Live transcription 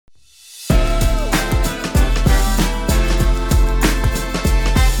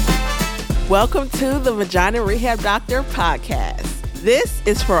Welcome to the Vagina Rehab Doctor podcast. This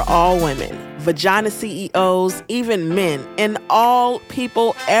is for all women, vagina CEOs, even men, and all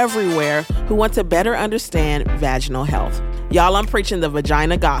people everywhere who want to better understand vaginal health. Y'all, I'm preaching the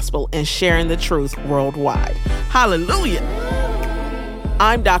vagina gospel and sharing the truth worldwide. Hallelujah.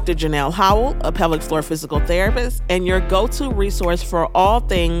 I'm Dr. Janelle Howell, a pelvic floor physical therapist, and your go-to resource for all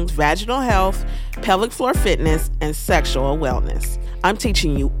things vaginal health, pelvic floor fitness, and sexual wellness. I'm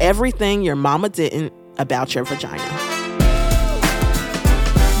teaching you everything your mama didn't about your vagina.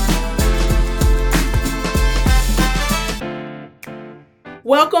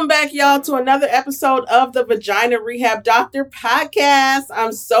 Welcome back, y'all, to another episode of the Vagina Rehab Doctor podcast.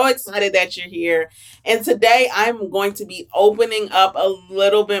 I'm so excited that you're here. And today I'm going to be opening up a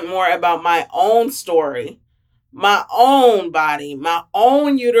little bit more about my own story, my own body, my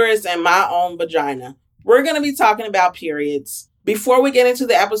own uterus, and my own vagina. We're going to be talking about periods. Before we get into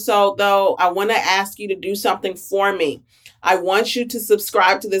the episode, though, I want to ask you to do something for me. I want you to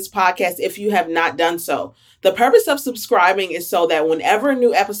subscribe to this podcast if you have not done so. The purpose of subscribing is so that whenever a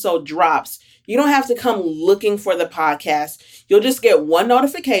new episode drops, you don't have to come looking for the podcast. You'll just get one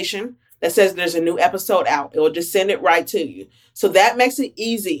notification that says there's a new episode out. It will just send it right to you. So that makes it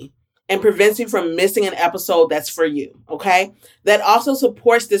easy and prevents you from missing an episode that's for you, okay? That also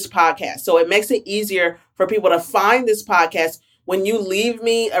supports this podcast. So it makes it easier for people to find this podcast when you leave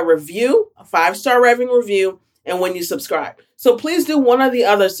me a review, a 5-star rating review, and when you subscribe. So please do one or the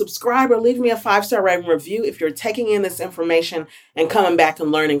other. Subscribe or leave me a 5-star rating review if you're taking in this information and coming back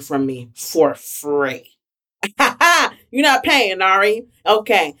and learning from me for free. You're not paying, are you?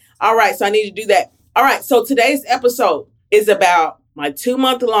 Okay. All right. So I need you to do that. All right. So today's episode is about my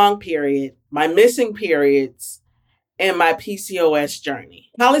 2-month-long period, my missing periods, and my PCOS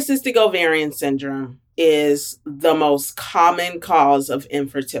journey. Polycystic ovarian syndrome is the most common cause of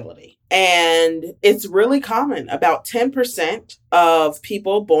infertility. And it's really common. About 10% of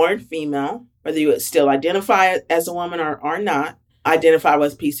people born female, whether you still identify as a woman or not, identify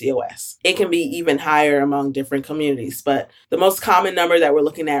with PCOS. It can be even higher among different communities, but the most common number that we're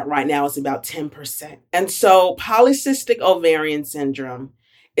looking at right now is about 10%. And so polycystic ovarian syndrome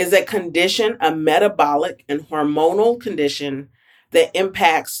is a condition, a metabolic and hormonal condition that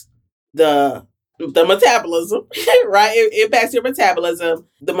impacts the metabolism, right? It impacts your metabolism.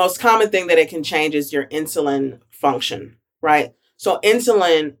 The most common thing that it can change is your insulin function, right? So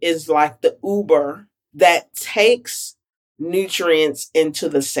insulin is like the Uber that takes nutrients into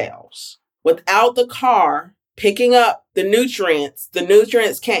the cells. Without the car picking up the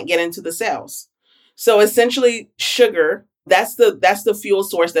nutrients can't get into the cells. So essentially sugar, that's the fuel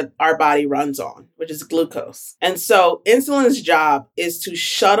source that our body runs on, which is glucose. And so insulin's job is to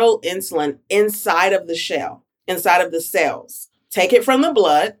shuttle insulin inside of the shell, inside of the cells. Take it from the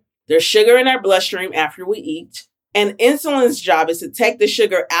blood. There's sugar in our bloodstream after we eat. And insulin's job is to take the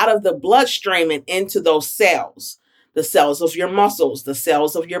sugar out of the bloodstream and into those cells. The cells of your muscles, the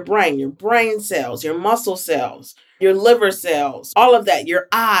cells of your brain cells, your muscle cells, your liver cells, all of that, your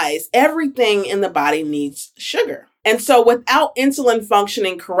eyes, everything in the body needs sugar. And so without insulin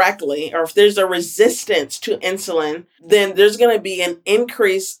functioning correctly, or if there's a resistance to insulin, then there's going to be an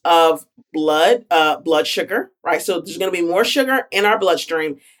increase of blood sugar, right? So there's going to be more sugar in our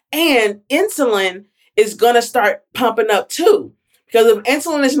bloodstream, and insulin is going to start pumping up too. Because if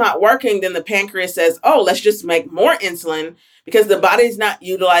insulin is not working, then the pancreas says, oh, let's just make more insulin because the body's not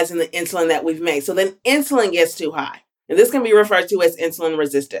utilizing the insulin that we've made. So then insulin gets too high. And this can be referred to as insulin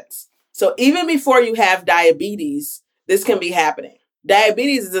resistance. So even before you have diabetes, this can be happening.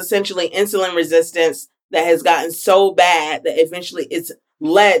 Diabetes is essentially insulin resistance that has gotten so bad that eventually it's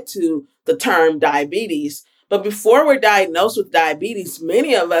led to the term diabetes. But before we're diagnosed with diabetes,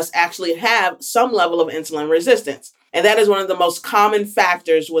 many of us actually have some level of insulin resistance. And that is one of the most common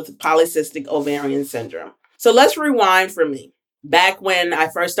factors with polycystic ovarian syndrome. So let's rewind for me. Back when I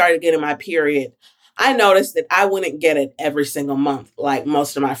first started getting my period, I noticed that I wouldn't get it every single month like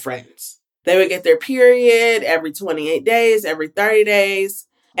most of my friends. They would get their period every 28 days, every 30 days.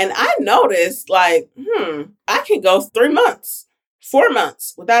 And I noticed I can go 3 months, 4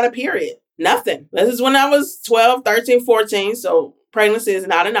 months without a period. Nothing. This is when I was 12, 13, 14. So pregnancy is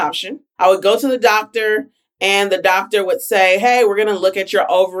not an option. I would go to the doctor and the doctor would say, hey, we're going to look at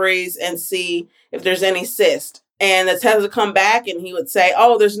your ovaries and see if there's any cyst. And the test would come back and he would say,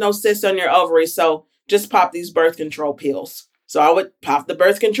 oh, there's no cyst on your ovaries. So just pop these birth control pills. So I would pop the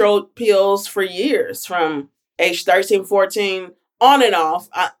birth control pills for years from age 13, 14 on and off.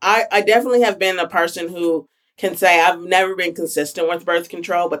 I definitely have been a person who can say I've never been consistent with birth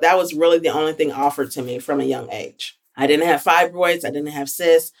control, but that was really the only thing offered to me from a young age. I didn't have fibroids. I didn't have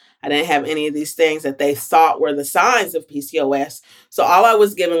cysts. I didn't have any of these things that they thought were the signs of PCOS. So all I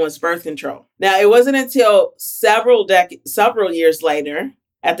was given was birth control. Now, it wasn't until several years later,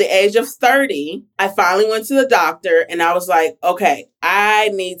 at the age of 30, I finally went to the doctor and I was like, okay, I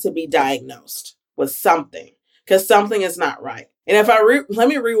need to be diagnosed with something because something is not right. And if let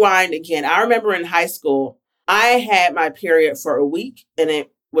me rewind again. I remember in high school, I had my period for a week and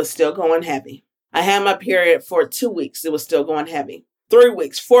it was still going heavy. I had my period for 2 weeks. It was still going heavy. 3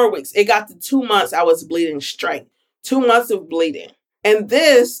 weeks, 4 weeks. It got to 2 months. I was bleeding straight. 2 months of bleeding. And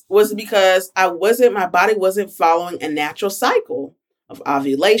this was because my body wasn't following a natural cycle of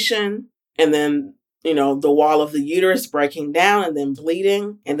ovulation and then, the wall of the uterus breaking down and then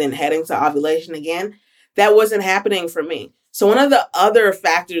bleeding and then heading to ovulation again. That wasn't happening for me. So one of the other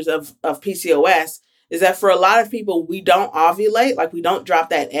factors of PCOS is that for a lot of people, we don't ovulate, like we don't drop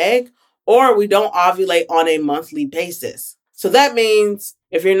that egg, or we don't ovulate on a monthly basis. So that means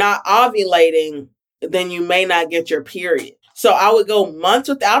if you're not ovulating, then you may not get your period. So I would go months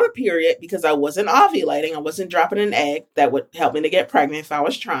without a period because I wasn't ovulating. I wasn't dropping an egg that would help me to get pregnant if I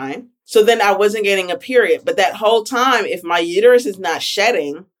was trying. So then I wasn't getting a period. But that whole time, if my uterus is not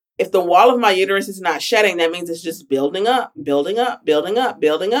shedding, if the wall of my uterus is not shedding, that means it's just building up, building up, building up,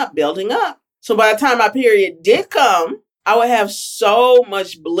 building up, building up. So by the time my period did come, I would have so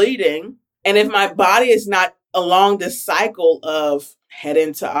much bleeding. And if my body is not along this cycle of head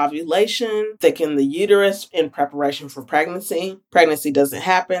into ovulation, thicken the uterus in preparation for pregnancy doesn't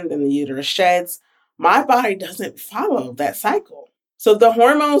happen, then the uterus sheds, my body doesn't follow that cycle. So the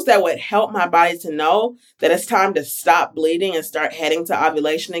hormones that would help my body to know that it's time to stop bleeding and start heading to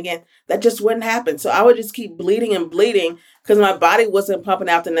ovulation again, that just wouldn't happen. So I would just keep bleeding and bleeding because my body wasn't pumping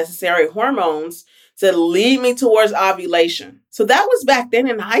out the necessary hormones to lead me towards ovulation. So that was back then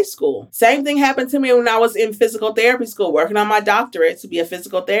in high school. Same thing happened to me when I was in physical therapy school, working on my doctorate to be a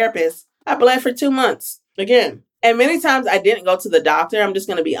physical therapist. I bled for 2 months again. And many times I didn't go to the doctor. I'm just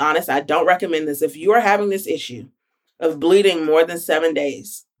going to be honest. I don't recommend this. If you are having this issue of bleeding more than 7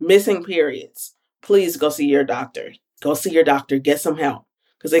 days, missing periods, please go see your doctor. Go see your doctor. Get some help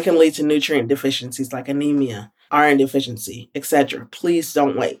because it can lead to nutrient deficiencies like anemia, iron deficiency, etc. Please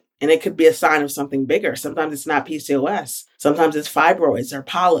don't wait. And it could be a sign of something bigger. Sometimes it's not PCOS. Sometimes it's fibroids or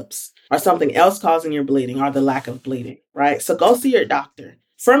polyps or something else causing your bleeding or the lack of bleeding, right? So go see your doctor.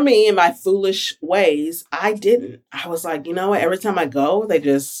 For me, in my foolish ways, I didn't. I was like, you know what? Every time I go, they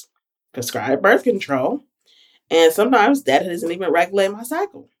just prescribe birth control. And sometimes that doesn't even regulate my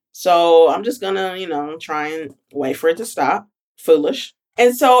cycle. So I'm just going to, try and wait for it to stop. Foolish.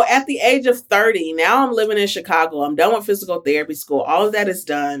 And so at the age of 30, now I'm living in Chicago. I'm done with physical therapy school. All of that is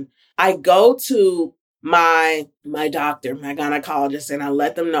done. I go to my doctor, my gynecologist, and I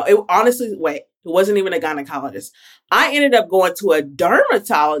let them know. It wasn't even a gynecologist. I ended up going to a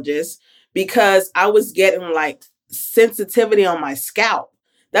dermatologist because I was getting like sensitivity on my scalp.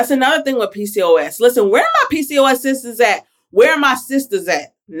 That's another thing with PCOS. Listen, where are my PCOS sisters at? Where are my sisters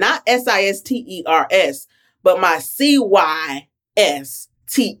at? Not SISTERS, but my CYSTERS,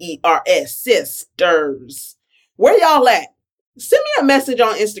 sisters. Where y'all at? Send me a message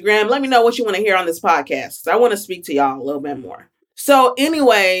on Instagram. Let me know what you want to hear on this podcast. I want to speak to y'all a little bit more. So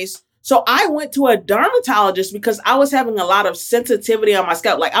anyways, I went to a dermatologist because I was having a lot of sensitivity on my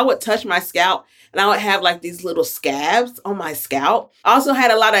scalp. Like I would touch my scalp and I would have like these little scabs on my scalp. I also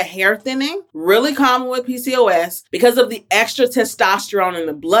had a lot of hair thinning, really common with PCOS because of the extra testosterone in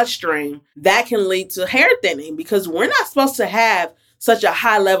the bloodstream that can lead to hair thinning because we're not supposed to have such a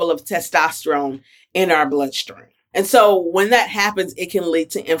high level of testosterone in our bloodstream. And so when that happens, it can lead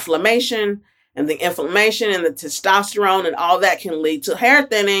to inflammation, and the inflammation and the testosterone and all that can lead to hair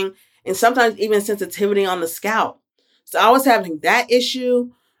thinning and sometimes even sensitivity on the scalp. So I was having that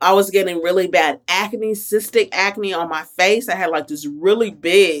issue. I was getting really bad acne, cystic acne on my face. I had like this really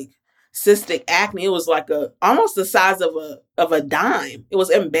big cystic acne. It was like almost the size of a dime. It was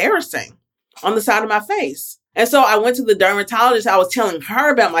embarrassing on the side of my face. And so I went to the dermatologist. I was telling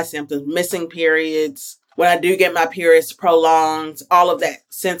her about my symptoms, missing periods, when I do get my periods prolonged, all of that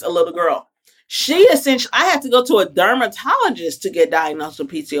since a little girl. I had to go to a dermatologist to get diagnosed with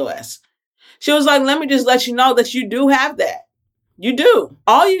PCOS. She was like, let me just let you know that you do have that. You do.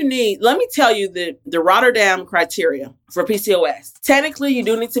 All you need, let me tell you the Rotterdam criteria for PCOS. Technically, you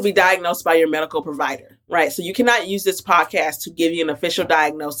do need to be diagnosed by your medical provider, right? So you cannot use this podcast to give you an official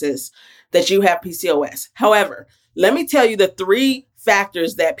diagnosis that you have PCOS. However, let me tell you the 3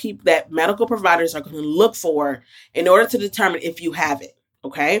 factors that medical providers are going to look for in order to determine if you have it,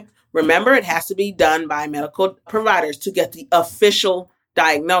 okay? Remember, it has to be done by medical providers to get the official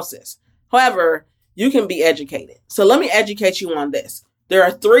diagnosis. However, you can be educated. So let me educate you on this. There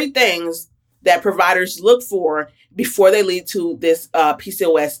are 3 things that providers look for before they lead to this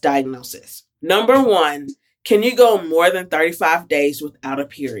PCOS diagnosis. Number 1, can you go more than 35 days without a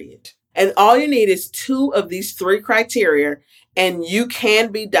period? And all you need is 2 of these 3 criteria, and you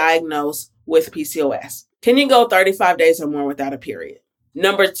can be diagnosed with PCOS. Can you go 35 days or more without a period?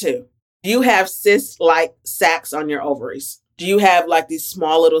 Number 2, do you have cyst-like sacs on your ovaries? Do you have like these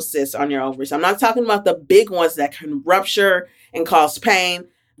small little cysts on your ovaries? I'm not talking about the big ones that can rupture and cause pain.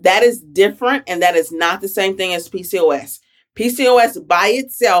 That is different, and that is not the same thing as PCOS. PCOS by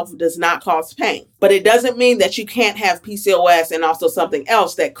itself does not cause pain, but it doesn't mean that you can't have PCOS and also something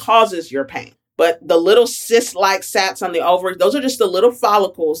else that causes your pain. But the little cyst-like sacs on the ovaries, those are just the little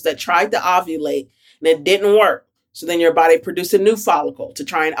follicles that tried to ovulate and it didn't work. So then your body produced a new follicle to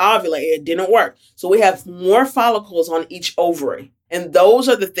try and ovulate. It didn't work. So we have more follicles on each ovary. And those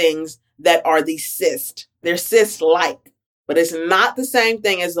are the things that are the cysts. They're cyst-like, but it's not the same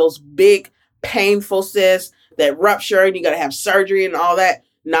thing as those big, painful cysts that rupture and you got to have surgery and all that.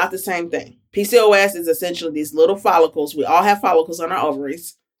 Not the same thing. PCOS is essentially these little follicles. We all have follicles on our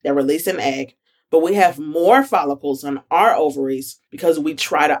ovaries that release an egg, but we have more follicles on our ovaries because we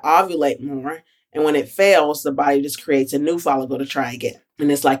try to ovulate more. And when it fails, the body just creates a new follicle to try again. And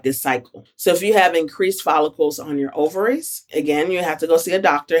it's like this cycle. So if you have increased follicles on your ovaries, again, you have to go see a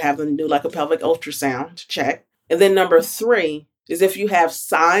doctor, have them do like a pelvic ultrasound to check. And then number 3 is if you have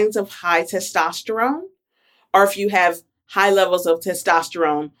signs of high testosterone, or if you have high levels of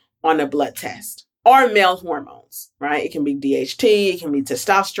testosterone on a blood test, or male hormones, right? It can be DHT, it can be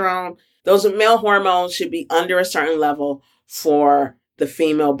testosterone. Those male hormones should be under a certain level for the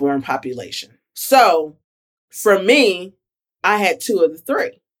female-born population. So for me, I had 2 of the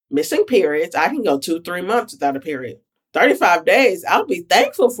 3. Missing periods, I can go 2-3 months without a period. 35 days, I'll be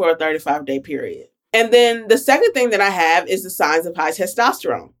thankful for a 35-day period. And then the second thing that I have is the signs of high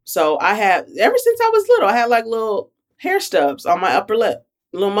testosterone. So I have, ever since I was little, I had like little hair stubs on my upper lip,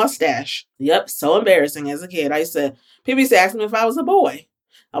 a little mustache. Yep, so embarrassing as a kid. People used to ask me if I was a boy.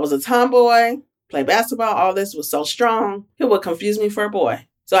 I was a tomboy, played basketball, all this was so strong. It would confuse me for a boy.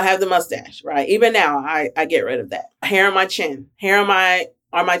 So I have the mustache, right? Even now, I get rid of that. Hair on my chin, hair on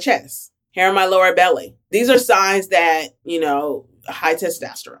my chest, hair on my lower belly. These are signs that, high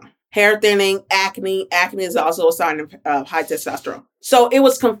testosterone. Hair thinning, acne. Acne is also a sign of high testosterone. So it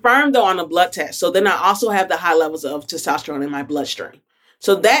was confirmed, though, on a blood test. So then I also have the high levels of testosterone in my bloodstream.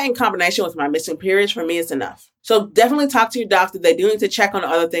 So that in combination with my missing periods, for me, is enough. So definitely talk to your doctor. They do need to check on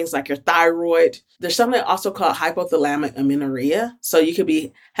other things like your thyroid. There's something also called hypothalamic amenorrhea. So you could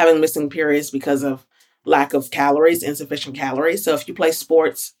be having missing periods because of lack of calories, insufficient calories. So if you play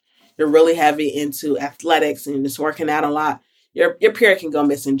sports, you're really heavy into athletics and you're just working out a lot, your period can go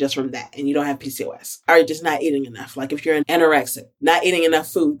missing just from that, and you don't have PCOS. Or you're just not eating enough. Like if you're an anorexic, not eating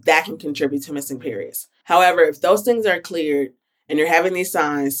enough food, that can contribute to missing periods. However, if those things are cleared and you're having these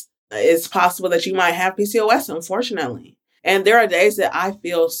signs, it's possible that you might have PCOS, unfortunately. And there are days that I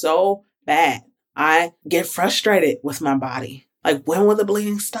feel so bad. I get frustrated with my body. Like, when will the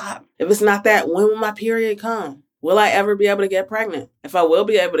bleeding stop? If it's not that, when will my period come? Will I ever be able to get pregnant? If I will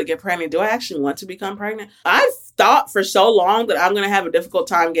be able to get pregnant, do I actually want to become pregnant? I've thought for so long that I'm going to have a difficult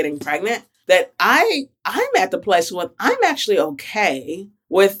time getting pregnant that I'm at the place where I'm actually okay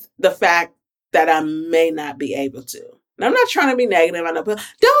with the fact that I may not be able to. And I'm not trying to be negative. I know people,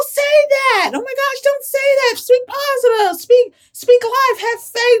 don't say that. Oh my gosh, don't say that. Speak positive. Speak life. Have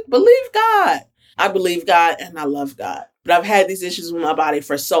faith. Believe God. I believe God and I love God. But I've had these issues with my body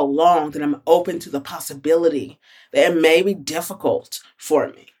for so long that I'm open to the possibility that it may be difficult for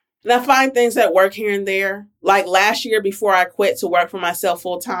me. And I find things that work here and there. Like last year before I quit to work for myself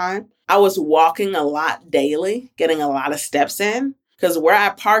full time, I was walking a lot daily, getting a lot of steps in. Because where I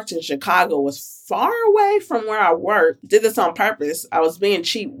parked in Chicago was far away from where I worked. Did this on purpose. I was being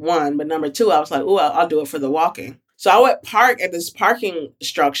cheap, 1. But number 2, I was like, I'll do it for the walking. So I would park at this parking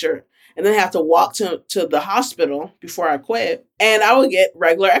structure and then have to walk to the hospital before I quit. And I would get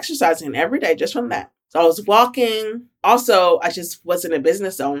regular exercise in every day just from that. So I was walking. Also, I just wasn't a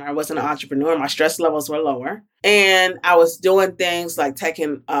business owner. I wasn't an entrepreneur. My stress levels were lower. And I was doing things like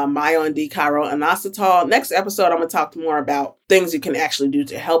taking myo D chiroinositol. Next episode, I'm going to talk more about things you can actually do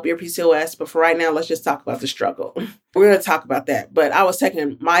to help your PCOS. But for right now, let's just talk about the struggle. We're going to talk about that. But I was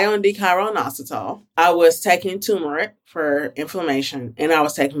taking myo D chiroinositol. I was taking turmeric for inflammation. And I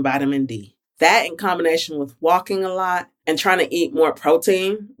was taking vitamin D. That in combination with walking a lot and trying to eat more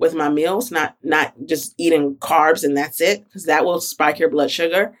protein with my meals, not just eating carbs and that's it, because that will spike your blood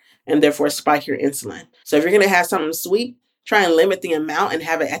sugar and therefore spike your insulin. So if you're going to have something sweet, try and limit the amount and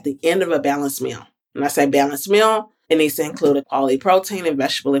have it at the end of a balanced meal. When I say balanced meal, it needs to include a quality protein and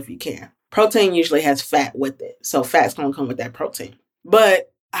vegetable if you can. Protein usually has fat with it, so fat's going to come with that protein.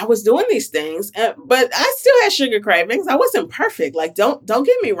 But I was doing these things, but I still had sugar cravings. I wasn't perfect. Like, don't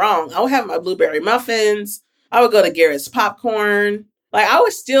get me wrong. I would have my blueberry muffins. I would go to Garrett's popcorn. Like, I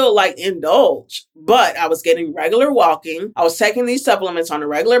would still like indulge, but I was getting regular walking. I was taking these supplements on a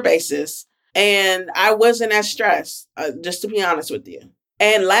regular basis, and I wasn't as stressed, just to be honest with you.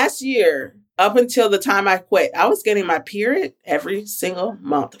 And last year, up until the time I quit, I was getting my period every single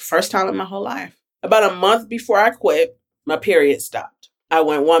month. First time in my whole life. About a month before I quit, my period stopped. I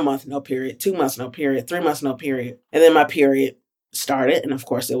went 1 month, no period, 2 months, no period, 3 months, no period. And then my period started. And of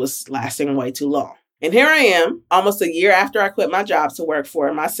course, it was lasting way too long. And here I am, almost a year after I quit my job to work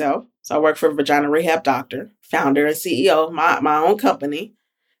for myself. So I work for Vagina Rehab Doctor, founder and CEO of my own company.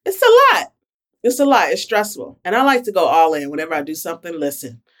 It's a lot. It's a lot. It's stressful. And I like to go all in whenever I do something.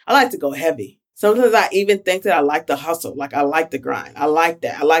 Listen, I like to go heavy. Sometimes I even think that I like the hustle. Like, I like the grind. I like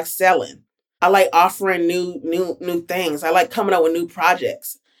that. I like selling. I like offering new things. I like coming up with new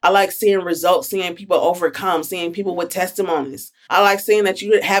projects. I like seeing results, seeing people overcome, seeing people with testimonies. I like seeing that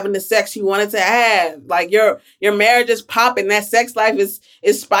you're having the sex you wanted to have. Like, your marriage is popping. That sex life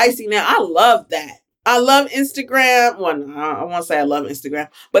is spicy now. I love that. I love Instagram. Well, no, I won't say I love Instagram,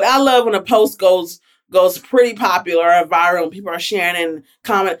 but I love when a post goes pretty popular or viral and people are sharing and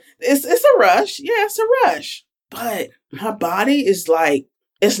commenting. It's a rush. Yeah, it's a rush. But my body is like,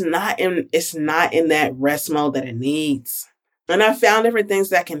 it's not in that rest mode that it needs. And I found different things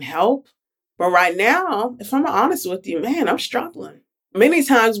that can help. But right now, if I'm honest with you, man, I'm struggling. Many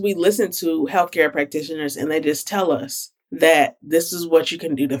times we listen to healthcare practitioners and they just tell us that this is what you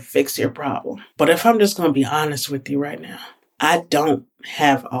can do to fix your problem. But if I'm just going to be honest with you right now, I don't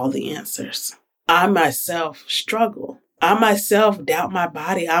have all the answers. I myself struggle. I myself doubt my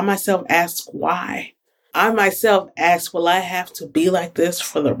body. I myself ask why. I myself ask, will I have to be like this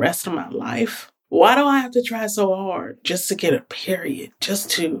for the rest of my life? Why do I have to try so hard just to get a period? Just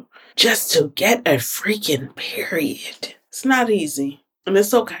to get a freaking period. It's not easy. And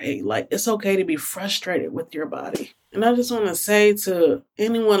it's okay. Like, it's okay to be frustrated with your body. And I just want to say to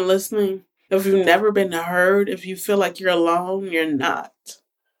anyone listening, if you've never been heard, if you feel like you're alone, you're not.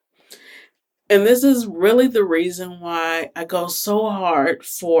 And this is really the reason why I go so hard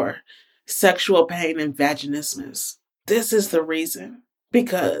for sexual pain and vaginismus. This is the reason.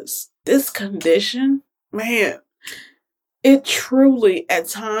 Because this condition, man, it truly at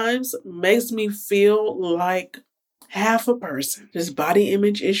times makes me feel like half a person. Just body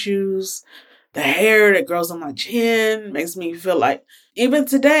image issues, the hair that grows on my chin makes me feel like, even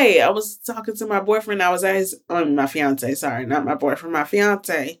today, I was talking to my boyfriend. I was at my fiance, sorry, not my boyfriend, my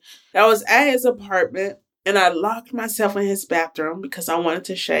fiance. I was at his apartment and I locked myself in his bathroom because I wanted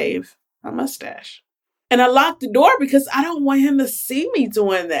to shave my mustache. And I locked the door because I don't want him to see me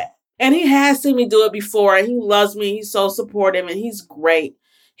doing that. And he has seen me do it before and he loves me. He's so supportive and he's great.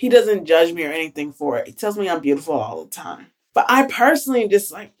 He doesn't judge me or anything for it. He tells me I'm beautiful all the time. But I personally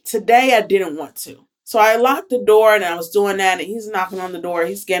just today I didn't want to. So I locked the door and I was doing that and he's knocking on the door.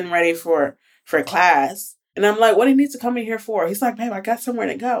 He's getting ready for class. And I'm like, what do you need to come in here for? He's like, babe, I got somewhere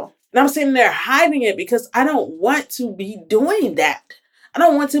to go. And I'm sitting there hiding it because I don't want to be doing that. I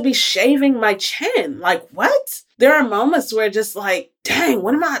don't want to be shaving my chin. Like, what? There are moments where just like, dang,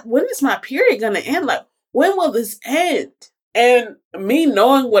 when is my period going to end? Like, when will this end? And me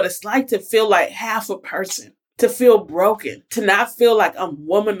knowing what it's like to feel like half a person, to feel broken, to not feel like I'm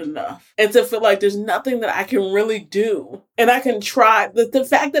woman enough, and to feel like there's nothing that I can really do. And I can try, the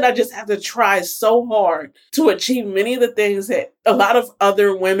fact that I just have to try so hard to achieve many of the things that a lot of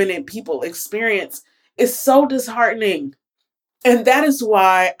other women and people experience is so disheartening. And that is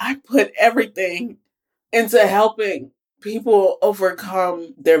why I put everything into helping people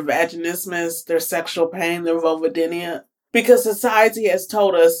overcome their vaginismus, their sexual pain, their vulvodynia. Because society has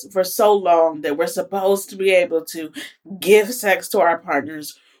told us for so long that we're supposed to be able to give sex to our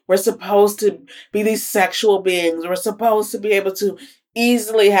partners. We're supposed to be these sexual beings. We're supposed to be able to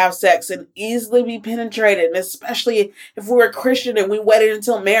easily have sex and easily be penetrated. And especially if we were Christian and we waited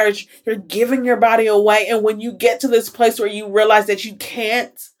until marriage, you're giving your body away. And when you get to this place where you realize that you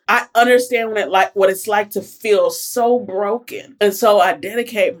can't, I understand what it's like to feel so broken. And so I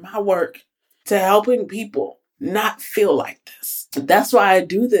dedicate my work to helping people not feel like this. That's why I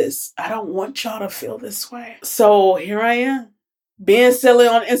do this. I don't want y'all to feel this way. So here I am, being silly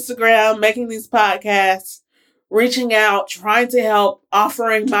on Instagram, making these podcasts, reaching out, trying to help,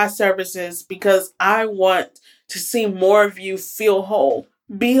 offering my services because I want to see more of you feel whole,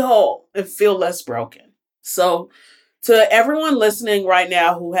 be whole, and feel less broken. So to everyone listening right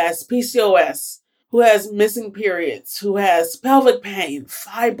now who has PCOS, who has missing periods, who has pelvic pain,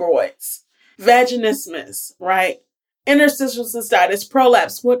 fibroids, vaginismus, right? Interstitial cystitis,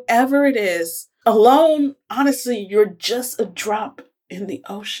 prolapse, whatever it is, alone, honestly, you're just a drop in the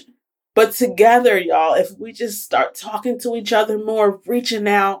ocean. But together, y'all, if we just start talking to each other more, reaching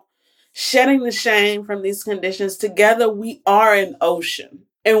out, shedding the shame from these conditions, together we are an ocean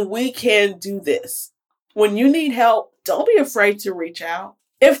and we can do this. When you need help, don't be afraid to reach out.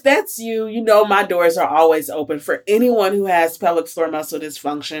 If that's you, you know my doors are always open for anyone who has pelvic floor muscle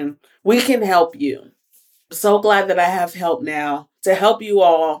dysfunction. We can help you. So glad that I have help now to help you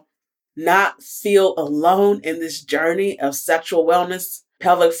all not feel alone in this journey of sexual wellness,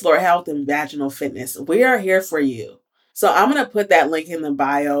 pelvic floor health, and vaginal fitness. We are here for you. So I'm going to put that link in the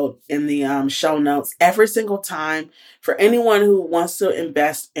bio, in the show notes every single time for anyone who wants to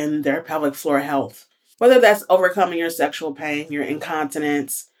invest in their pelvic floor health. Whether that's overcoming your sexual pain, your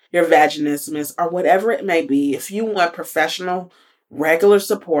incontinence, your vaginismus, or whatever it may be, if you want professional, regular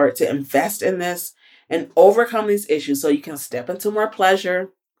support to invest in this and overcome these issues so you can step into more pleasure,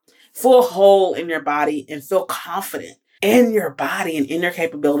 feel whole in your body, and feel confident in your body and in your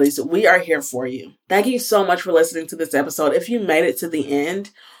capabilities, we are here for you. Thank you so much for listening to this episode. If you made it to the end,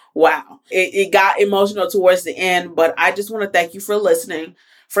 wow, it got emotional towards the end, but I just want to thank you for listening,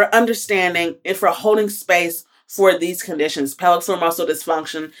 for understanding, and for holding space for these conditions, pelvic floor muscle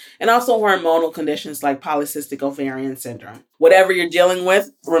dysfunction, and also hormonal conditions like polycystic ovarian syndrome. Whatever you're dealing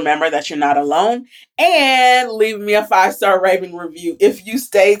with, remember that you're not alone, and leave me a 5-star rating review if you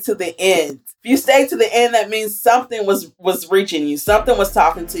stayed to the end. If you stayed to the end, that means something was reaching you, something was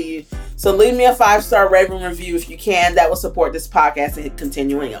talking to you. So leave me a 5-star rating review if you can. That will support this podcast and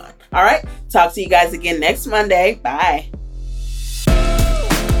continuing on. All right, talk to you guys again next Monday. Bye.